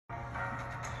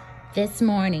This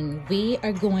morning, we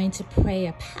are going to pray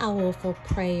a powerful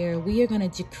prayer. We are going to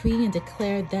decree and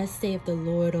declare, thus saith the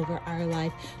Lord, over our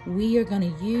life. We are going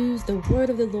to use the word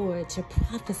of the Lord to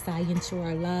prophesy into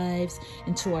our lives,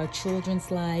 into our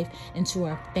children's life, into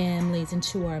our families,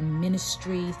 into our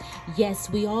ministries. Yes,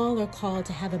 we all are called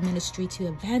to have a ministry to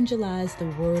evangelize the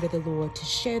word of the Lord, to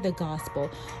share the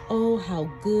gospel. Oh, how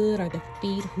good are the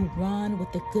feet who run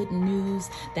with the good news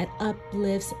that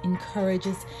uplifts,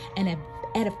 encourages, and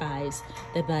edifies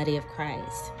the body of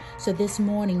Christ. So this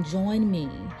morning, join me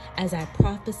as I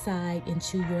prophesy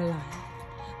into your life.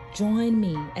 Join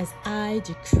me as I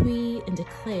decree and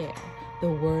declare the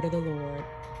word of the Lord.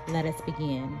 Let us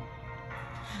begin.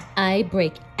 I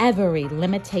break every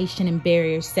limitation and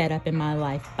barrier set up in my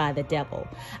life by the devil.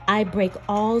 I break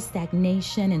all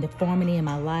stagnation and deformity in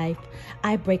my life.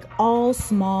 I break all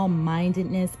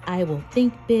small-mindedness. I will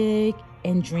think big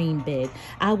and dream big.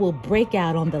 I will break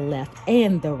out on the left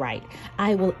and the right.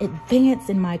 I will advance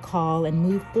in my call and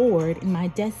move forward in my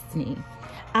destiny.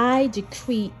 I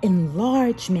decree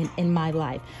enlargement in my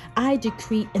life. I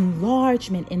decree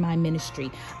enlargement in my ministry.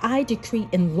 I decree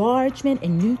enlargement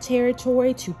in new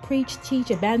territory to preach, teach,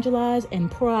 evangelize,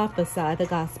 and prophesy the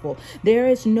gospel. There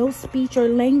is no speech or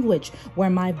language where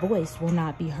my voice will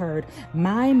not be heard.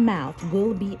 My mouth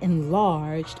will be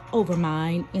enlarged over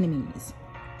mine enemies.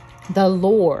 The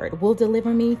Lord will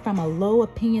deliver me from a low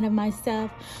opinion of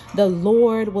myself. The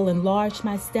Lord will enlarge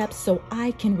my steps so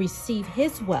I can receive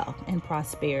his wealth and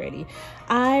prosperity.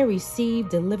 I receive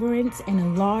deliverance and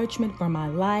enlargement for my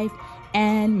life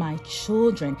and my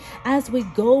children. As we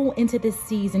go into this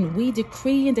season, we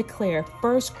decree and declare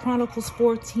 1 Chronicles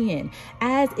 4:10,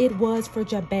 as it was for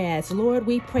Jabez. Lord,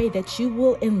 we pray that you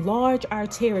will enlarge our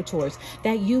territories,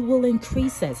 that you will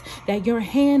increase us, that your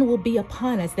hand will be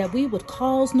upon us, that we would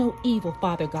cause no evil,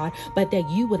 Father God, but that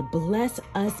you would bless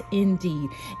us indeed.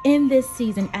 In this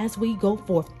season, as we go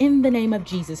forth, in the name of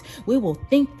Jesus, we will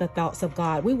think the thoughts of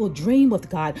God. We will dream with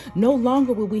God. No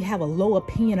longer will we have a low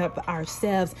opinion of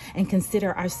ourselves and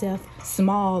consider ourselves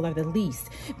small or the least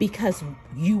because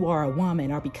you are a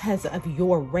woman or because of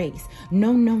your race.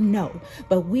 No, no, no.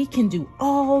 But we can do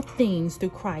all things through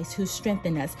Christ who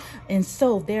strengthens us. And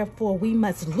so, therefore, we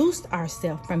must loose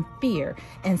ourselves from fear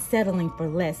and settling for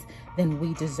less than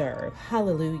we deserve.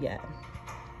 Hallelujah.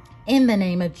 In the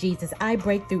name of Jesus, I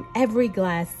break through every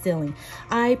glass ceiling.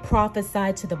 I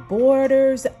prophesy to the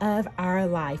borders of our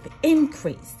life.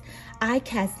 Increase. I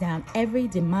cast down every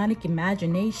demonic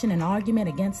imagination and argument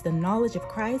against the knowledge of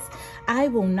Christ. I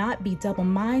will not be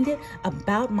double-minded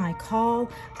about my call.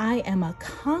 I am a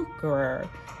conqueror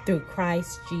through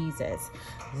Christ Jesus.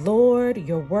 Lord,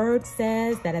 your word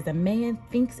says that as a man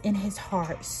thinks in his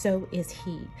heart, so is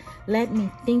he. Let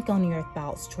me think on your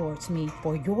thoughts towards me,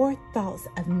 for your thoughts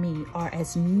of me are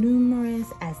as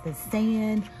numerous as the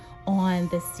sand on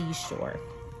the seashore.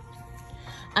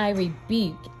 I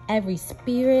rebuke every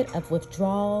spirit of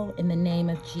withdrawal in the name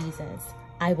of Jesus.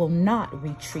 I will not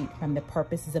retreat from the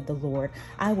purposes of the Lord.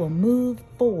 I will move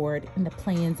forward in the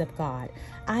plans of God.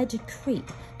 I decree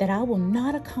that I will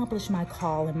not accomplish my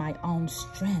call in my own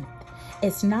strength.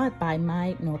 It's not by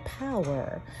might nor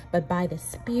power, but by the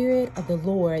Spirit of the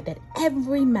Lord that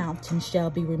every mountain shall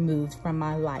be removed from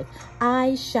my life.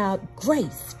 I shout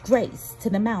grace, grace to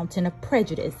the mountain of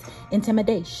prejudice,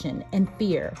 intimidation, and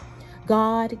fear.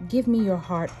 God, give me your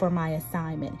heart for my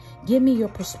assignment. Give me your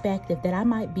perspective that I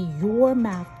might be your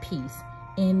mouthpiece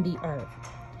in the earth.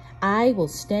 I will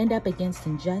stand up against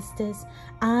injustice.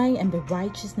 I am the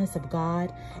righteousness of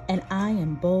God, and I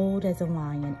am bold as a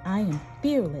lion. I am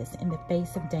fearless in the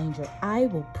face of danger. I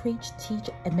will preach, teach,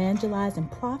 evangelize,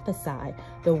 and prophesy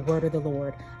the word of the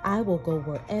Lord. I will go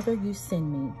wherever you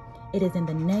send me. It is in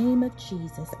the name of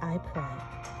Jesus I pray.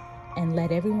 And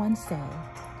let everyone say,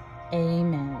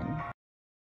 Amen.